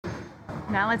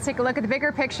Now let's take a look at the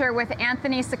bigger picture with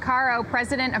Anthony Soccaro,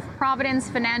 president of Providence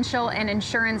Financial and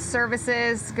Insurance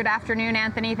Services. Good afternoon,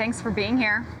 Anthony. Thanks for being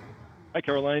here. Hi,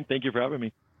 Caroline. Thank you for having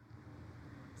me.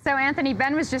 So, Anthony,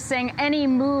 Ben was just saying any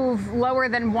move lower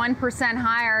than 1%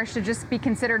 higher should just be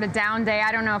considered a down day.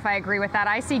 I don't know if I agree with that.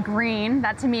 I see green.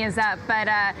 That to me is up. But,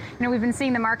 we've been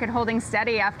seeing the market holding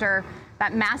steady after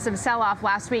that massive sell-off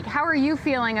last week. How are you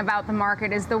feeling about the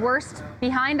market? Is the worst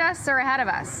behind us or ahead of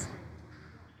us?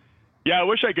 Yeah, I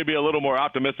wish I could be a little more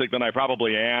optimistic than I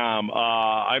probably am.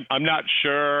 I'm not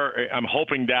sure. I'm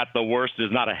hoping that the worst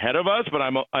is not ahead of us, but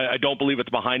I don't believe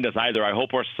it's behind us either. I hope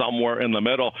we're somewhere in the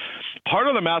middle. Part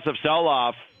of the massive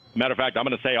sell-off, matter of fact, I'm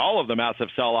going to say all of the massive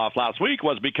sell-off last week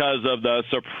was because of the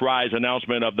surprise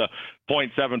announcement of the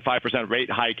 0.75% rate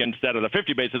hike instead of the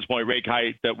 50 basis point rate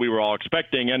hike that we were all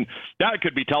expecting. And that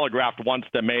could be telegraphed once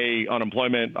the May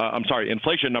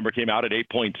inflation number came out at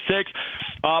 8.6.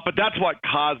 But that's what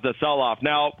caused the sell-off.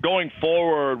 Now, going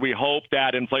forward, we hope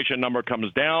that inflation number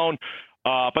comes down.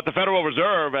 But the Federal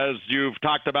Reserve, as you've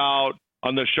talked about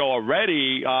on the show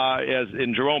already, as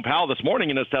in Jerome Powell this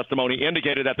morning in his testimony,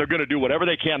 indicated that they're going to do whatever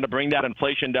they can to bring that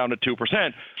inflation down to 2%.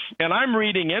 And I'm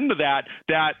reading into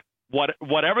that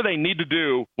whatever they need to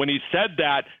do when he said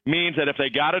that means that if they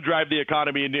got to drive the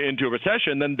economy into a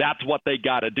recession, then that's what they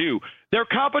got to do. They're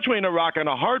caught between a rock and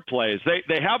a hard place.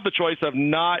 They have the choice of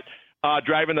not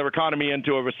driving their economy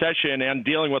into a recession and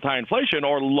dealing with high inflation,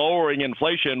 or lowering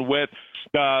inflation with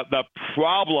the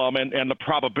problem and the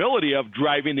probability of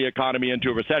driving the economy into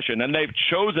a recession. And they've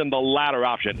chosen the latter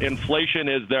option. Inflation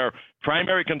is their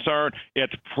primary concern.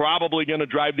 It's probably going to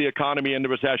drive the economy into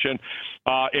recession.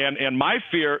 And my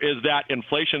fear is that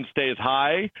inflation stays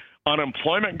high,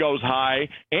 unemployment goes high,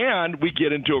 and we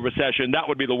get into a recession. That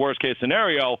would be the worst case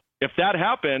scenario. If that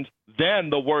happens,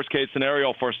 then the worst case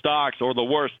scenario for stocks, or the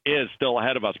worst, is still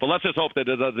ahead of us. But let's just hope that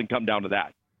it doesn't come down to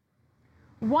that.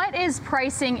 What is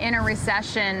pricing in a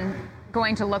recession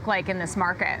going to look like in this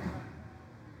market?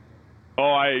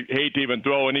 Oh, I hate to even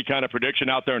throw any kind of prediction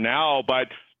out there now, but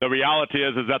the reality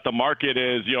is that the market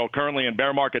is, currently in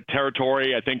bear market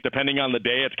territory. I think depending on the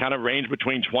day, it's kind of ranged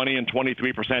between 20 and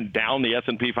 23% down, the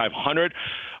S&P 500.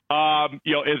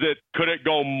 Could it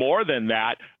go more than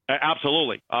that?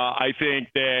 Absolutely. I think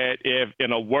that if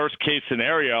in a worst case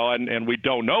scenario, and we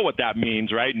don't know what that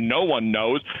means, right? No one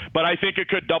knows, but I think it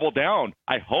could double down.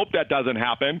 I hope that doesn't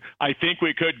happen. I think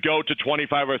we could go to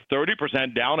 25 or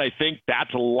 30% down. I think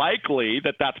that's likely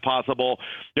that's possible.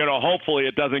 Hopefully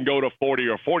it doesn't go to 40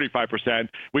 or 45%.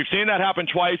 We've seen that happen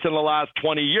twice in the last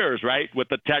 20 years, right? With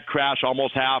the tech crash,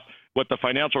 almost half. With the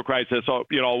financial crisis,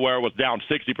 where it was down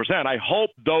 60%. I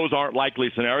hope those aren't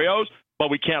likely scenarios, but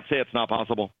we can't say it's not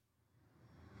possible.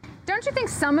 Don't you think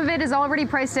some of it is already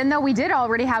priced in, though? We did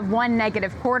already have one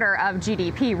negative quarter of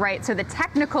GDP, right? So the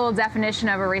technical definition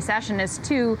of a recession is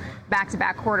 2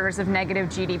 back-to-back quarters of negative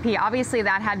GDP. Obviously,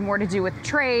 that had more to do with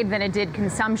trade than it did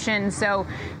consumption, so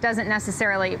it doesn't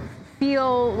necessarily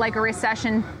feel like a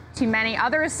recession to many.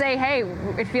 Others say, hey,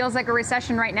 it feels like a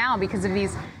recession right now because of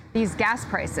these gas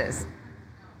prices.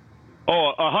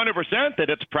 Oh, 100% that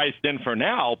it's priced in for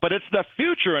now, but it's the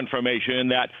future information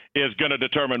that is going to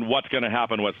determine what's going to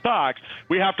happen with stocks.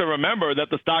 We have to remember that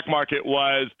the stock market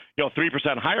was,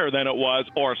 3% higher than it was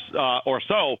or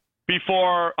so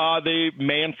before the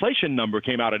May inflation number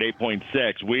came out at 8.6.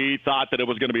 We thought that it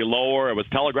was going to be lower. It was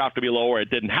telegraphed to be lower. It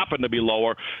didn't happen to be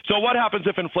lower. So what happens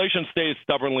if inflation stays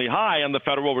stubbornly high and the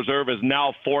Federal Reserve is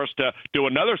now forced to do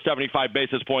another 75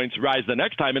 basis points rise the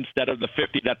next time instead of the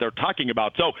 50 that they're talking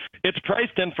about? So it's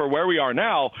priced in for where we are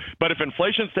now. But if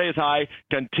inflation stays high,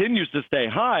 continues to stay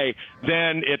high,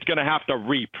 then it's going to have to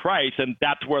reprice. And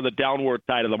that's where the downward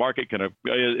side of the market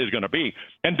is going to be.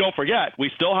 And don't forget,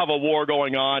 we still have a war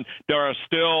going on. There are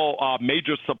still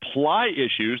major supply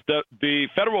issues. The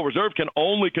Federal Reserve can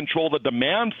only control the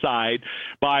demand side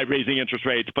by raising interest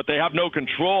rates, but they have no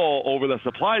control over the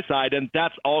supply side, and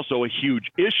that's also a huge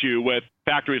issue with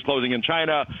factories closing in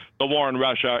China, the war in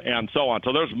Russia, and so on.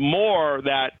 So there's more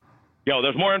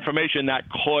there's more information that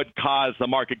could cause the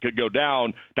market could go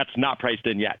down that's not priced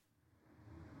in yet.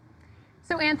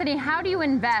 So, Anthony, how do you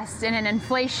invest in an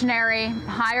inflationary,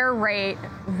 higher rate,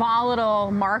 volatile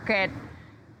market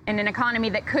in an economy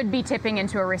that could be tipping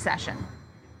into a recession?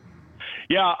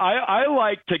 Yeah, I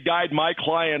like to guide my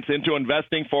clients into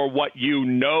investing for what you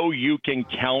can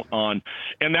count on.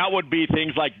 And that would be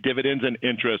things like dividends and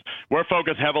interest. We're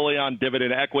focused heavily on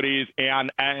dividend equities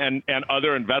and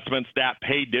other investments that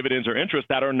pay dividends or interest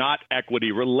that are not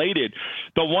equity related.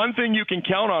 The one thing you can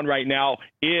count on right now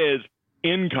is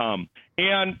income.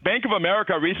 And Bank of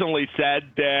America recently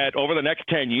said that over the next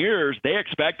 10 years, they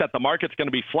expect that the market's going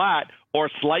to be flat or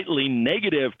slightly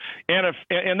negative.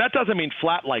 And that doesn't mean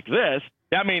flat like this.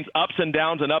 That means ups and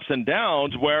downs and ups and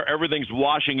downs where everything's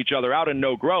washing each other out and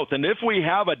no growth. And if we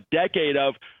have a decade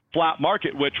of flat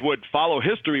market, which would follow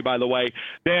history, by the way,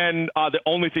 then the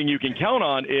only thing you can count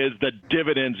on is the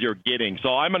dividends you're getting.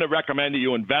 So I'm going to recommend that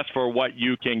you invest for what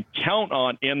you can count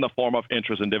on in the form of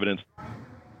interest and dividends.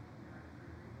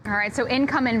 All right, so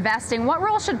income investing. What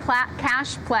role should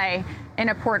cash play in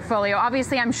a portfolio?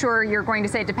 Obviously, I'm sure you're going to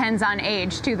say it depends on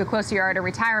age, too. The closer you are to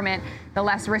retirement, the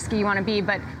less risky you want to be.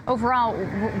 But overall,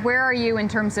 where are you in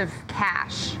terms of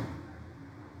cash?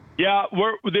 Yeah,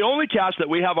 the only cash that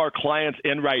we have our clients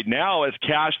in right now is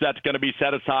cash that's going to be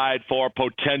set aside for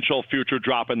potential future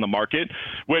drop in the market,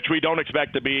 which we don't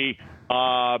expect to be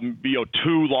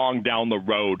too long down the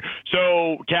road.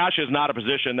 So cash is not a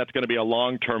position that's going to be a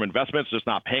long-term investment. It's just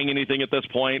not paying anything at this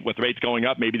point. With rates going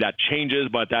up, maybe that changes,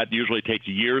 but that usually takes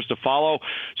years to follow.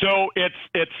 So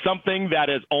it's something that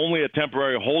is only a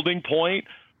temporary holding point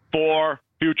for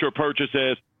future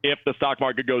purchases if the stock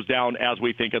market goes down, as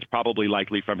we think it's probably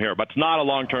likely from here. But it's not a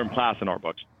long-term class in our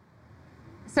books.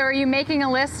 So are you making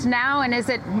a list now, and is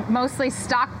it mostly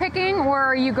stock picking, or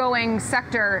are you going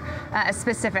sector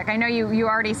specific? I know you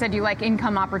already said you like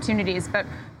income opportunities, but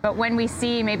when we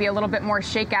see maybe a little bit more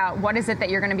shakeout, what is it that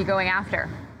you're going to be going after?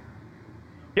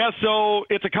 Yeah, so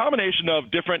it's a combination of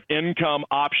different income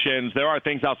options. There are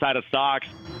things outside of stocks,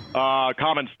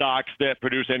 common stocks that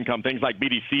produce income, things like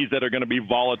BDCs that are going to be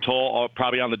volatile, or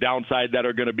probably on the downside that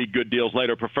are going to be good deals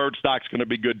later. Preferred stocks going to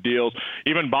be good deals.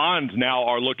 Even bonds now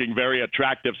are looking very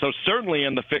attractive. So certainly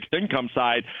in the fixed income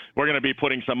side, we're going to be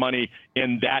putting some money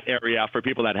in that area for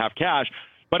people that have cash.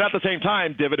 But at the same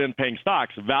time, dividend-paying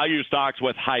stocks, value stocks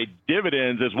with high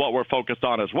dividends is what we're focused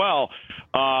on as well.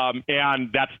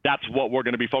 And that's what we're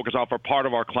going to be focused on for part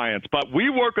of our clients. But we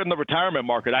work in the retirement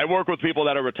market. I work with people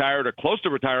that are retired or close to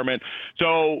retirement.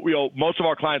 So, most of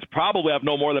our clients probably have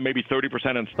no more than maybe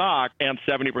 30% in stock and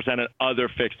 70% in other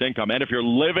fixed income. And if you're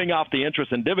living off the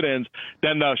interest and dividends,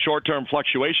 then the short-term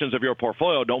fluctuations of your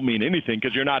portfolio don't mean anything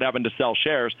because you're not having to sell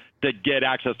shares to get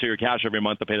access to your cash every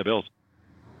month to pay the bills.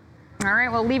 All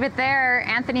right, we'll leave it there.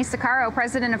 Anthony Soccaro,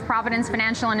 president of Providence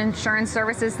Financial and Insurance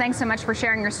Services. Thanks so much for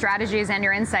sharing your strategies and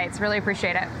your insights. Really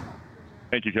appreciate it.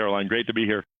 Thank you, Caroline. Great to be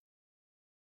here.